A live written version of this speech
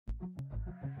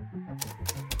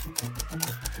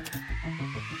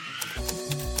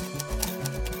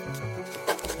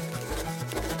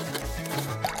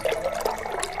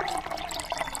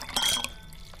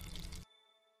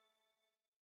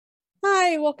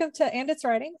welcome to And It's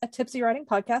Writing, a tipsy writing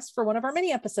podcast for one of our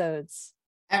mini episodes.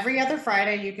 Every other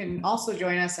Friday, you can also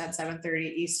join us at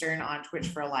 7:30 Eastern on Twitch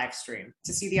for a live stream.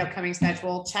 To see the upcoming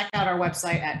schedule, check out our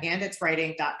website at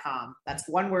anditswriting.com. That's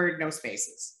one word, no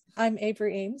spaces. I'm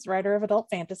Avery Ames, writer of adult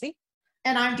fantasy.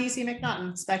 And I'm DC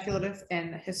McNaughton, speculative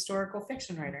and historical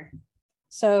fiction writer.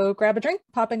 So grab a drink,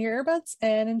 pop in your earbuds,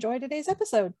 and enjoy today's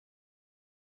episode.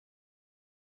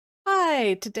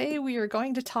 Hi, today we are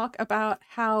going to talk about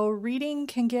how reading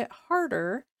can get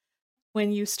harder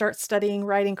when you start studying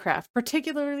writing craft,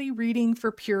 particularly reading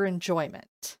for pure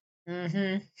enjoyment.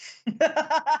 Mm-hmm.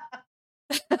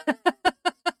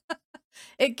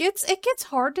 It gets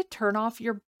hard to turn off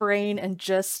your brain and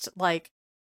just like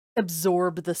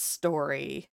absorb the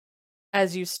story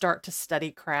as you start to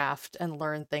study craft and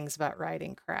learn things about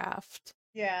writing craft.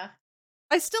 Yeah.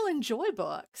 I still enjoy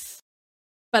books,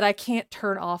 but I can't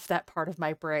turn off that part of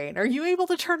my brain. Are you able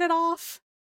to turn it off?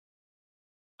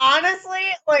 Honestly,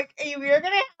 like, we're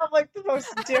gonna have like the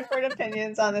most different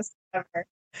opinions on this ever.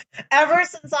 Ever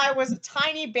since I was a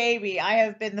tiny baby, I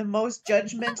have been the most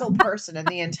judgmental person in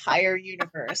the entire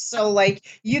universe. So, like,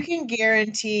 you can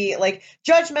guarantee, like,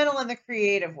 judgmental in the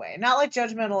creative way. Not like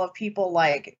judgmental of people,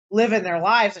 like, living their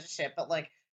lives and shit, but, like,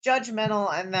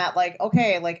 judgmental in that, like,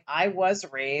 okay, like, I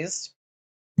was raised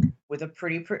with a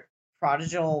pretty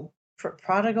prodigal.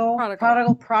 I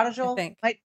think.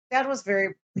 My dad was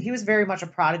very much a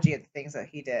prodigy at the things that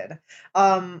he did.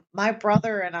 My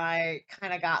brother and I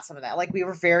kind of got some of that. Like, we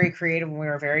were very creative when we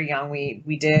were very young.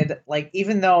 We did, like,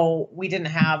 even though we didn't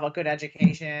have a good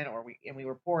education or we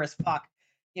were poor as fuck,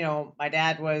 you know, my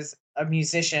dad was a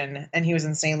musician and he was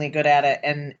insanely good at it.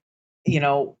 And, you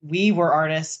know, we were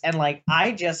artists, and like,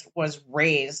 I just was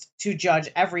raised to judge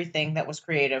everything that was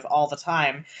creative all the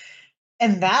time.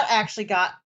 And that actually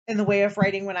got in the way of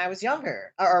writing when I was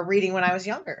younger, or reading when I was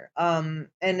younger, and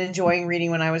enjoying reading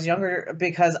when I was younger,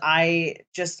 because I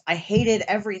hated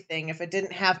everything if it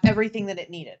didn't have everything that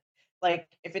it needed. Like,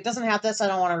 if it doesn't have this, I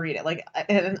don't want to read it. Like,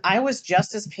 and I was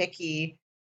just as picky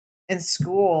in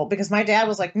school because my dad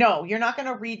was like, no, you're not going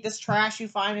to read this trash you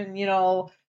find in, you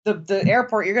know, the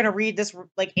airport. You're going to read this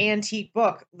like antique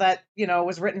book that, you know,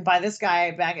 was written by this guy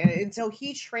back. And so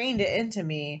he trained it into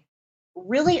me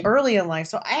really early in life.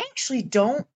 So I actually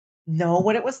don't know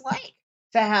what it was like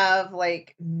to have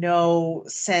like no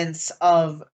sense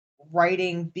of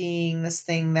writing being this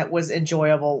thing that was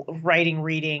enjoyable,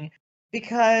 reading,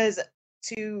 because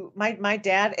my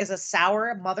dad is a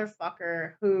sour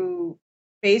motherfucker who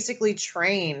basically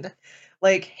trained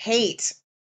like hate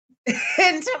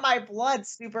into my blood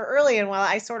super early. And while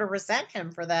I sort of resent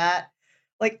him for that,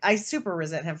 like, I super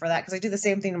resent him for that because I do the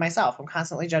same thing to myself. I'm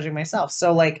constantly judging myself.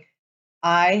 So, like,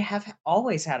 I have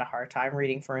always had a hard time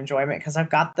reading for enjoyment because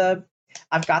I've got the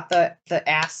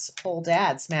asshole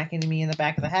dad smacking me in the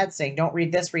back of the head saying, "Don't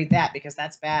read this, read that, because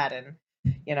that's bad." And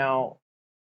you know,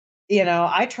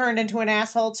 I turned into an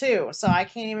asshole too, so I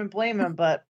can't even blame him.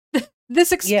 But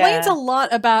this explains a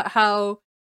lot about how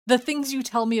the things you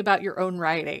tell me about your own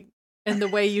writing and the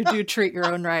way you do treat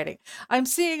your own writing. I'm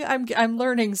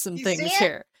learning some things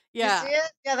here. Yeah. You see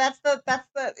it? Yeah, that's the,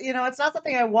 it's not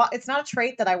something I want. It's not a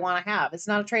trait that I want to have. It's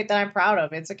not a trait that I'm proud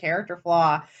of. It's a character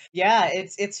flaw. Yeah,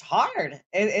 it's hard.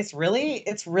 It's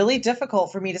really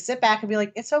difficult for me to sit back and be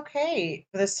like, it's okay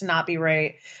for this to not be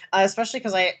right. Especially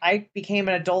because I became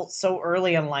an adult so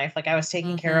early in life. Like, I was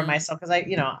taking care of myself because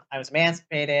I was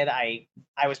emancipated. I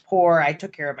was poor. I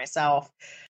took care of myself.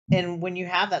 And when you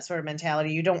have that sort of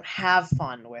mentality, you don't have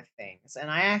fun with things.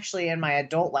 And I actually, in my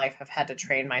adult life, have had to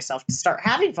train myself to start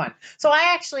having fun. So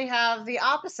I actually have the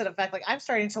opposite effect. Like, I'm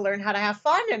starting to learn how to have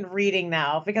fun in reading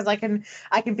now, because I can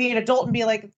be an adult and be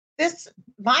like, this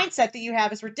mindset that you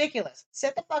have is ridiculous.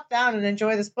 Sit the fuck down and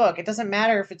enjoy this book. It doesn't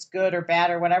matter if it's good or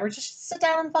bad or whatever. Just sit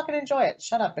down and fucking enjoy it.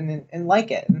 Shut up and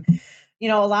like it. And,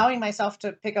 allowing myself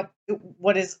to pick up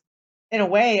what is, in a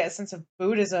way, a sense of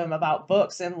Buddhism about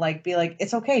books, and like be like,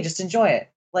 it's okay, just enjoy it.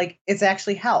 Like, it's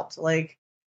actually helped. Like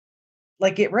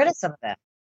get rid of some of that.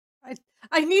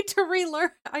 I need to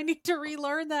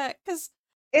relearn that because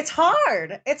it's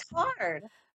hard. It's hard.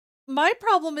 My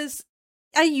problem is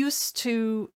I used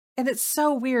to, and it's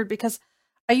so weird because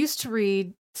I used to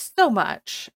read so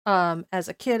much as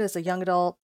a kid, as a young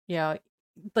adult,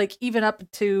 like even up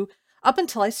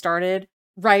until I started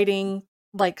writing,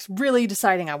 like really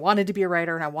deciding I wanted to be a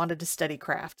writer and I wanted to study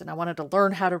craft and I wanted to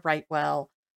learn how to write well.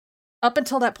 Up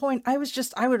until that point, I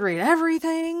would read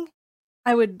everything.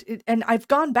 And I've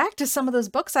gone back to some of those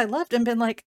books I loved and been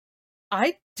like,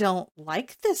 I don't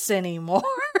like this anymore.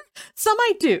 Some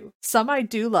I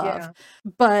do love,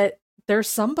 but there's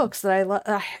some books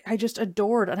that I just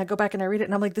adored, and I go back and I read it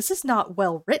and I'm like, this is not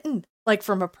well written, like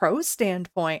from a prose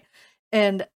standpoint.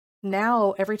 And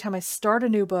now every time I start a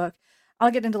new book,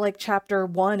 I'll get into like chapter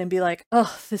 1 and be like,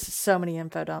 oh, this is so many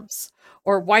info dumps.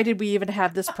 Or why did we even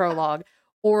have this prologue?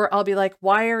 Or I'll be like,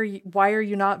 why are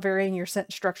you not varying your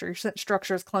sentence structure? Your sentence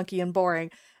structure is clunky and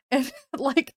boring. And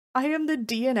like, I am the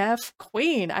DNF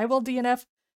queen. I will DNF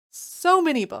so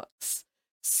many books.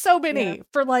 So many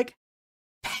for like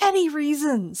petty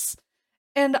reasons.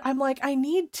 And I'm like, I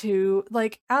need to,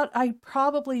 like, I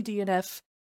probably DNF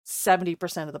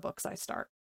 70% of the books I start.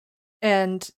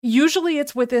 And usually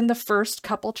it's within the first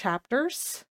couple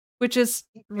chapters, which is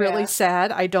really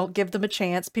sad. I don't give them a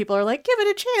chance. People are like, give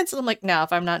it a chance. And I'm like, no,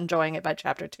 if I'm not enjoying it by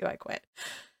chapter 2, I quit.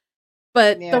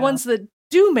 But the ones that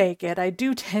do make it, I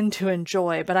do tend to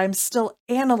enjoy, but I'm still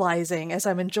analyzing as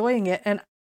I'm enjoying it. And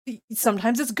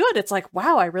sometimes it's good. It's like,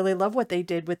 wow, I really love what they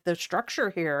did with the structure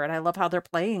here. And I love how they're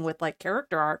playing with like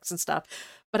character arcs and stuff.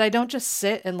 But I don't just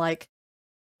sit and like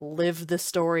live the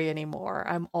story anymore.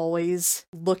 I'm always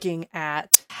looking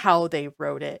at how they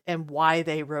wrote it and why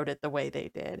they wrote it the way they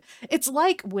did. It's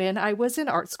like when I was in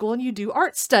art school and you do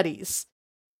art studies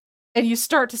and you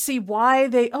start to see why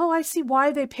I see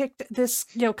why they picked this,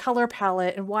 color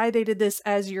palette and why they did this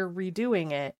as you're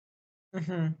redoing it.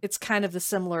 Mm-hmm. It's kind of the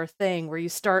similar thing where you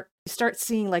start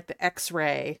seeing like the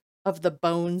X-ray of the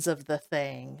bones of the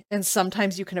thing. And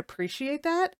sometimes you can appreciate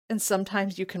that and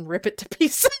sometimes you can rip it to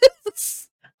pieces.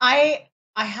 I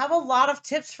have a lot of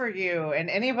tips for you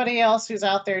and anybody else who's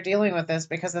out there dealing with this,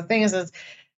 because the thing is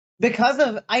because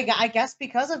of I guess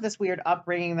because of this weird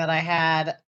upbringing that I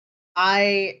had,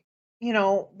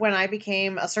 when I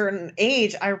became a certain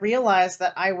age, I realized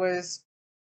that I was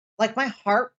like my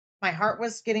heart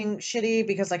was getting shitty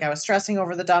because like I was stressing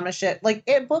over the dumbest shit, like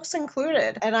books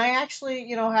included. And I actually,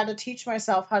 had to teach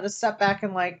myself how to step back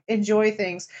and like enjoy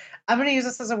things. I'm going to use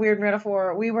this as a weird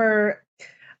metaphor. We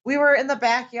were in the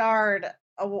backyard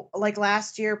like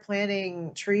last year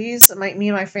planting trees, me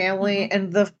and my family,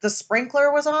 and the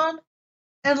sprinkler was on.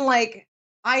 And like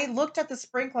I looked at the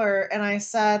sprinkler and I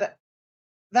said,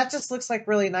 that just looks like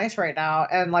really nice right now.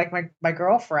 And like my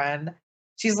girlfriend,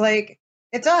 she's like,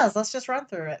 it does. Let's just run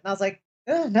through it. And I was like,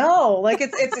 no, like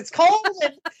it's cold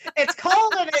and it's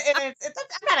cold and I'm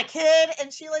not a kid.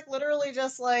 And she like literally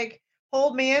just like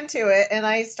pulled me into it, and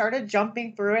I started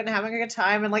jumping through it and having a good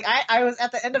time. And like I was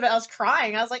at the end of it, I was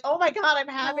crying. I was like, oh my God, I'm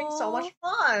having so much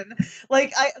fun.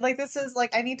 Like this is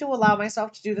like, I need to allow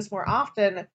myself to do this more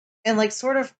often. And like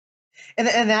sort of and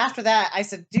after that, I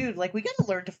said, dude, like we gotta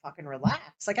learn to fucking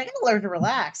relax. Like I gotta learn to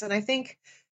relax. And I think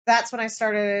that's when I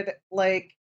started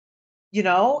like,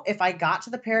 if I got to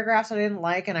the paragraphs I didn't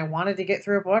like and I wanted to get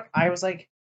through a book, I was like,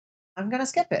 I'm going to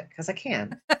skip it because I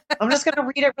can. I'm just going to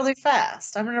read it really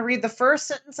fast. I'm going to read the first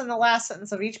sentence and the last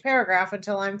sentence of each paragraph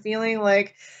until I'm feeling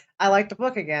like I like the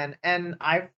book again. And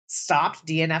I've stopped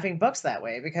DNFing books that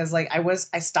way because like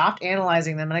I stopped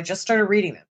analyzing them and I just started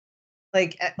reading them.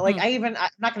 I'm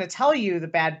not going to tell you the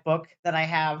bad book that I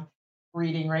have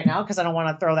reading right now because I don't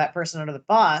want to throw that person under the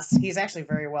bus. He's actually a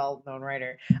very well-known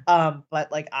writer.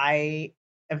 But like I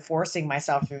am forcing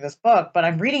myself through this book, but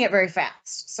I'm reading it very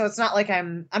fast. So it's not like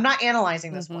I'm not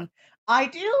analyzing this one. I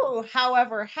do,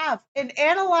 however, have an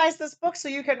analyze this book so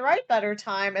you can write better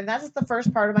time. And that is the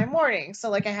first part of my morning. So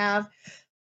like I have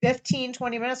 15,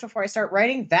 20 minutes before I start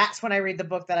writing. That's when I read the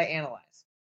book that I analyze.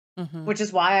 Which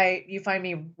is why you find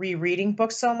me rereading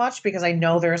books so much, because I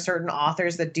know there are certain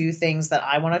authors that do things that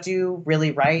I want to do really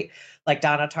right. Like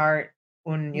Donna Tartt,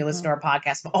 when you listen to our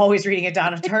podcast, I'm always reading a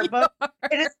Donna Tartt book.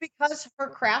 And it's because her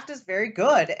craft is very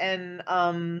good. And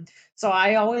so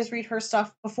I always read her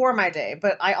stuff before my day,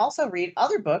 but I also read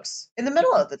other books in the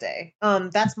middle of the day.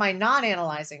 That's my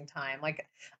non-analyzing time. Like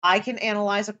I can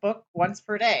analyze a book once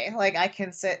per day. Like I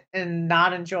can sit and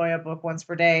not enjoy a book once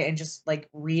per day and just like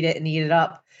read it and eat it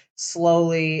up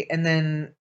slowly. And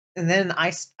then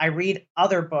I read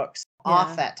other books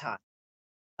off that time.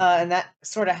 And that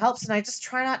sort of helps. And I just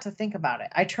try not to think about it.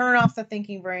 I turn off the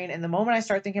thinking brain. And the moment I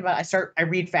start thinking about it, I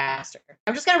read faster.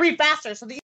 I'm just going to read faster so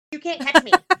that you can't catch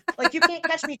me. Like you can't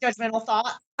catch me, judgmental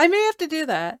thought. I may have to do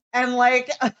that. And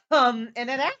like, and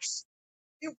it actually,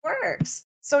 it works.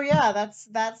 So yeah,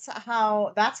 that's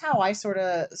how I sort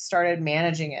of started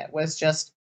managing it, was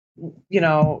just,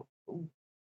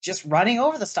 just running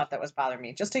over the stuff that was bothering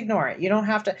me. Just ignore it. You don't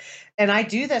have to. And I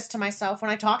do this to myself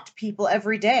when I talk to people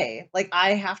every day. Like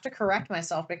I have to correct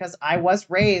myself because I was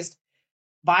raised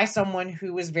by someone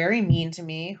who was very mean to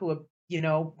me, who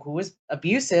was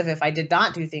abusive if I did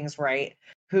not do things right,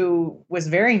 who was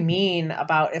very mean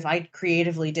about if I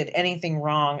creatively did anything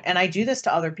wrong. And I do this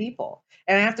to other people.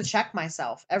 And I have to check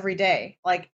myself every day,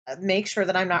 like make sure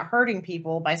that I'm not hurting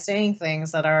people by saying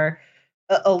things that are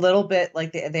a little bit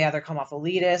like they either come off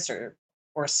elitist or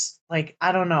like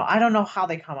I don't know how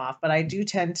they come off, but I do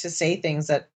tend to say things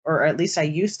that, or at least I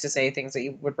used to say things that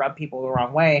you would rub people the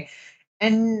wrong way.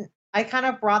 And I kind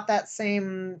of brought that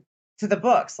same to the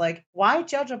books. Like, why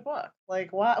judge a book?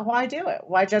 Like, why do it?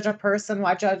 Why judge a person?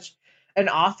 Why judge an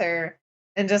author?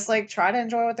 And just like try to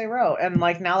enjoy what they wrote. And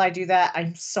like now that I do that,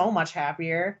 I'm so much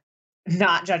happier,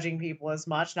 not judging people as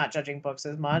much, not judging books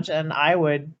as much. And I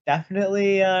would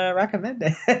definitely recommend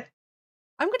it.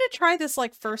 I'm gonna try this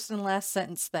like first and last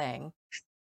sentence thing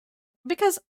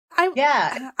because I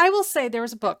Yeah. I will say there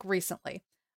was a book recently.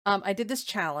 I did this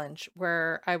challenge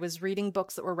where I was reading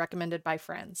books that were recommended by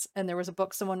friends, and there was a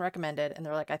book someone recommended, and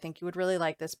they're like, "I think you would really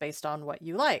like this based on what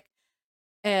you like."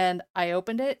 And I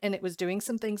opened it, and it was doing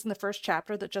some things in the first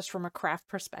chapter that, just from a craft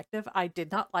perspective, I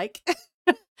did not like.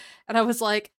 And I was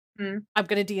like, Mm. I'm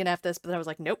gonna DNF this, but then I was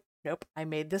like, nope, nope. I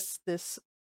made this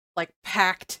like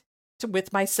pact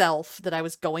with myself that I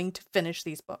was going to finish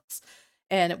these books.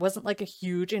 And it wasn't like a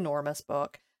huge, enormous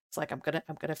book. It's like I'm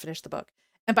gonna finish the book.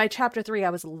 And by chapter 3, I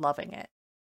was loving it.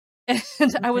 And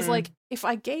I was Mhm. like, if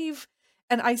I gave,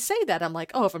 and I say that, I'm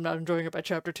like, oh, if I'm not enjoying it by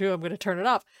chapter 2, I'm going to turn it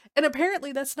off. And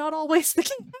apparently that's not always the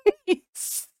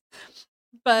case.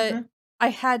 But Mhm. I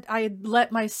had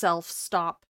let myself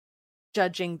stop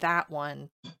judging that one,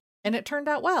 and it turned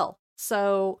out well.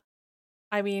 So,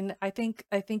 I mean, I think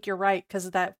you're right,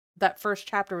 because that first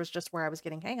chapter was just where I was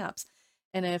getting hangups.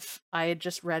 And if I had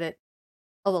just read it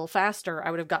a little faster, I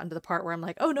would have gotten to the part where I'm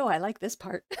like, oh no, I like this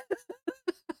part.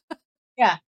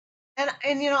 Yeah. And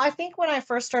I think when I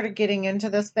first started getting into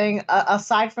this thing,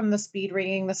 aside from the speed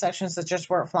reading, the sections that just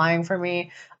weren't flying for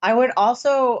me, I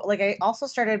also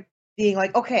started being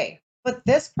like, okay, but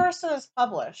this person is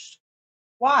published.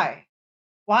 Why?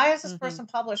 Why is this Hmm. person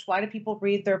published? Why do people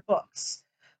read their books?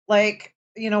 Like,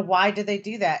 why did they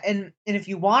do that? And if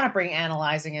you want to bring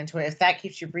analyzing into it, if that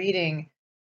keeps you reading,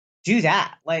 do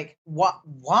that. Like,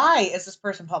 why is this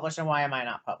person published and why am I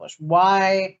not published?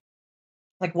 Why,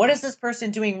 like, what is this person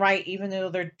doing right even though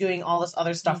they're doing all this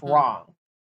other stuff Hmm. wrong?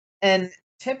 And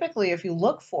typically if you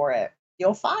look for it,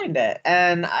 you'll find it.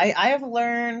 And I have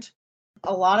learned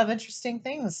a lot of interesting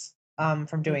things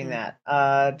from doing Hmm.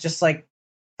 that. Just like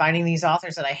finding these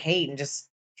authors that I hate and just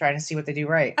trying to see what they do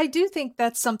right. I do think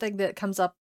that's something that comes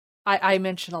up. I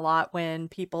mention a lot when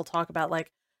people talk about,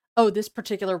 like, oh, this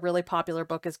particular really popular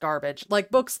book is garbage. Like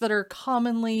books that are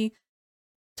commonly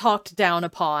talked down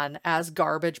upon as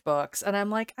garbage books. And I'm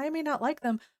like, I may not like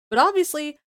them, but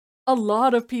obviously a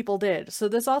lot of people did. So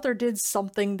this author did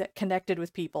something that connected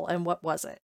with people, and what was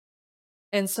it?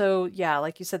 And so, yeah,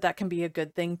 like you said, that can be a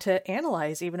good thing to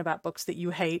analyze even about books that you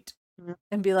hate, Mhm.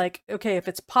 and be like, okay, if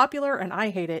it's popular and I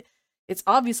hate it, it's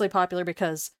obviously popular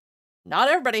because not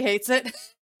everybody hates it.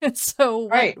 And so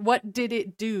Right, what did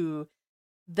it do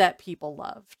that people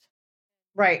loved?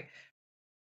 right,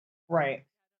 right.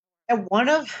 And one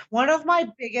of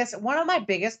my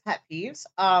biggest pet peeves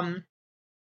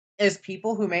is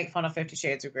people who make fun of 50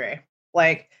 Shades of Grey.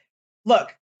 Like,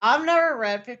 look, I've never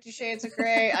read 50 Shades of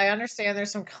Grey. I understand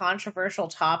there's some controversial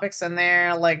topics in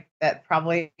there, like that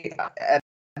probably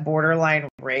borderline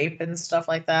rape and stuff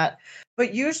like that.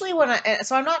 But usually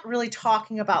so I'm not really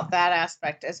talking about that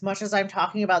aspect as much as I'm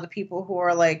talking about the people who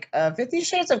are like, 50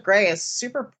 Shades of Grey is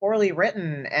super poorly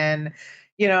written, and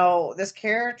this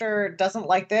character doesn't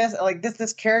like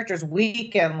this character's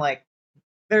weak, and like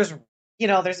there's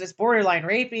there's this borderline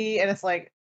rapey, and it's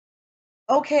like,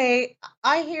 okay,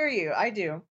 I hear you, I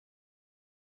do.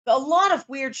 A lot of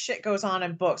weird shit goes on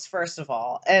in books, first of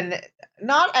all, and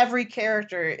not every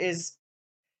character is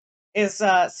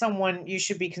someone you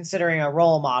should be considering a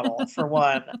role model, for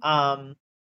one.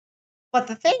 But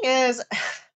the thing is,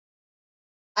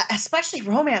 especially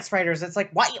romance writers, it's like,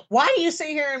 why do you sit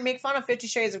here and make fun of 50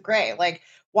 Shades of Grey? Like,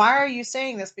 why are you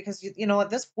saying this? Because you know what,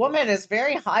 this woman is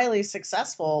very highly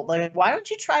successful. Like, why don't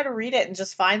you try to read it and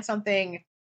just find something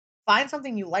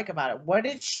you like about it? What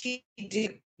did she do?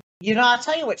 I'll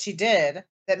tell you what she did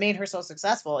that made her so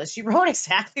successful is she wrote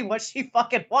exactly what she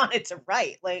fucking wanted to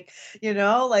write. Like,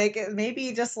 like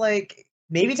maybe just like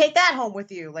maybe take that home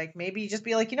with you. Like maybe just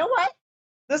be like, you know what?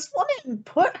 This woman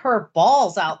put her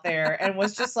balls out there and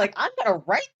was just like, I'm gonna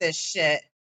write this shit.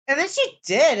 And then she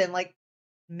did, and like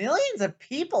millions of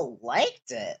people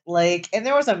liked it. Like, and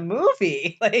there was a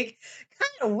movie. Like,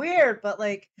 kind of weird, but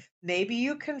like maybe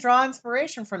you can draw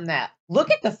inspiration from that.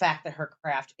 Look at the fact that her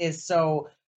craft is so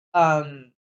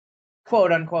um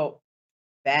quote unquote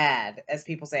bad, as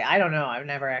people say. I don't know. I've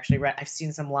never actually read, I've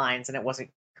seen some lines and it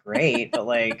wasn't great, but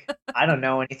like, I don't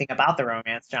know anything about the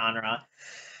romance genre,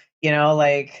 you know,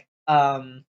 like,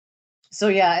 so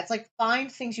yeah, it's like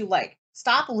find things you like.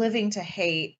 Stop living to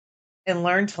hate and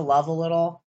learn to love a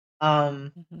little.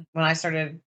 Mhm. When I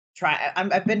started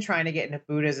I've been trying to get into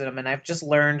Buddhism, and I've just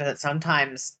learned that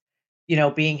sometimes,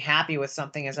 being happy with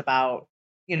something is about,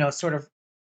 sort of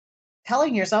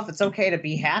telling yourself it's okay to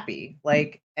be happy,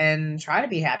 like, and try to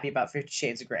be happy about 50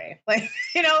 Shades of Grey. Like,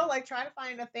 like try to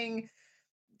find a thing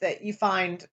that you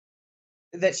find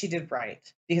that she did right,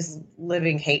 because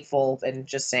living hateful and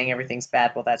just saying everything's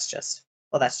bad, well, that's just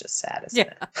sad, isn't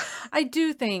Yeah. it? I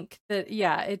do think that,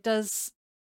 yeah, it does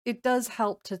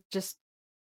help to just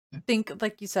think,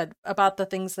 like you said, about the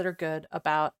things that are good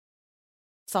about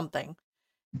something.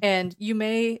 And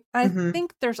I Mhm.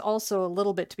 think there's also a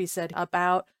little bit to be said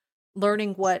about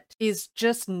learning what is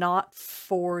just not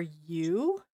for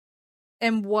you,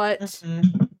 and what,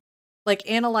 Mhm. like,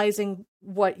 analyzing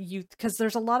what you, because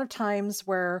there's a lot of times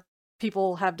where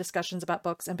people have discussions about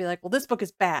books and be like, well, this book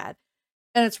is bad.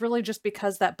 And it's really just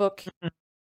because that book Mhm.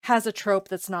 has a trope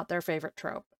that's not their favorite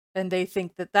trope. And they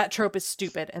think that that trope is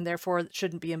stupid and therefore it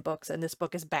shouldn't be in books, and this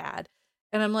book is bad.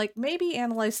 And I'm like, maybe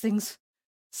analyze things,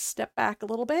 step back a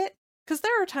little bit. Because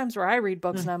there are times where I read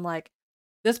books Mhm. and I'm like,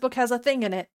 this book has a thing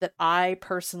in it that I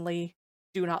personally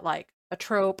do not like. A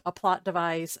trope, a plot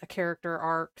device, a character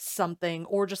arc, something,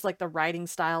 or just like the writing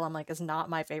style, I'm like, is not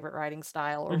my favorite writing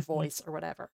style or Mhm. voice or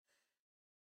whatever.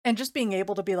 And just being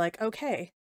able to be like,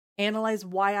 okay, analyze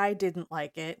why I didn't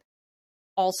like it,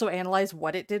 also analyze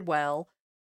what it did well,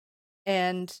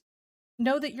 and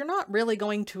know that you're not really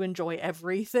going to enjoy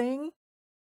everything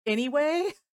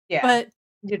anyway. Yeah, But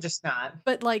you're just not.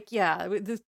 like, yeah,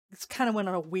 this kind of went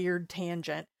on a weird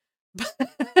tangent. But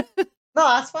No,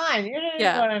 that's fine. You're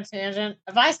yeah, going on a tangent.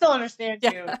 If I still understand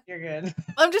yeah. you, you're good.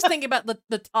 I'm just thinking about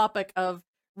the topic of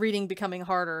reading becoming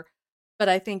harder, but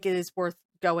I think it is worth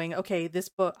going, okay, this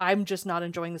book, I'm just not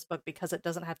enjoying this book because it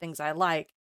doesn't have things I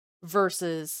like,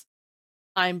 versus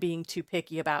I'm being too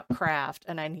picky about craft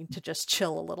and I need to just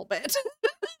chill a little bit.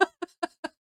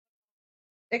 Mhm.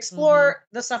 Explore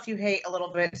the stuff you hate a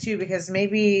little bit too, because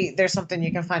maybe there's something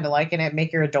you can find to like in it,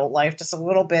 make your adult life just a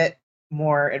little bit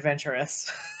more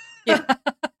adventurous. Yeah.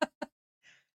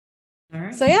 All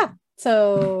right. So yeah.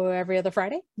 So every other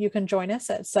Friday, you can join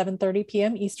us at 7:30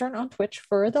 p.m. Eastern on Twitch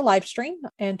for the live stream.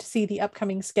 And to see the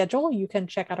upcoming schedule, you can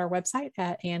check out our website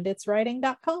at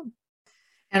anditswriting.com.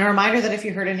 And a reminder that if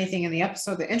you heard anything in the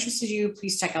episode that interested you,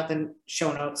 please check out the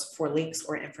show notes for links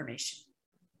or information.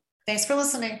 Thanks for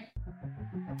listening.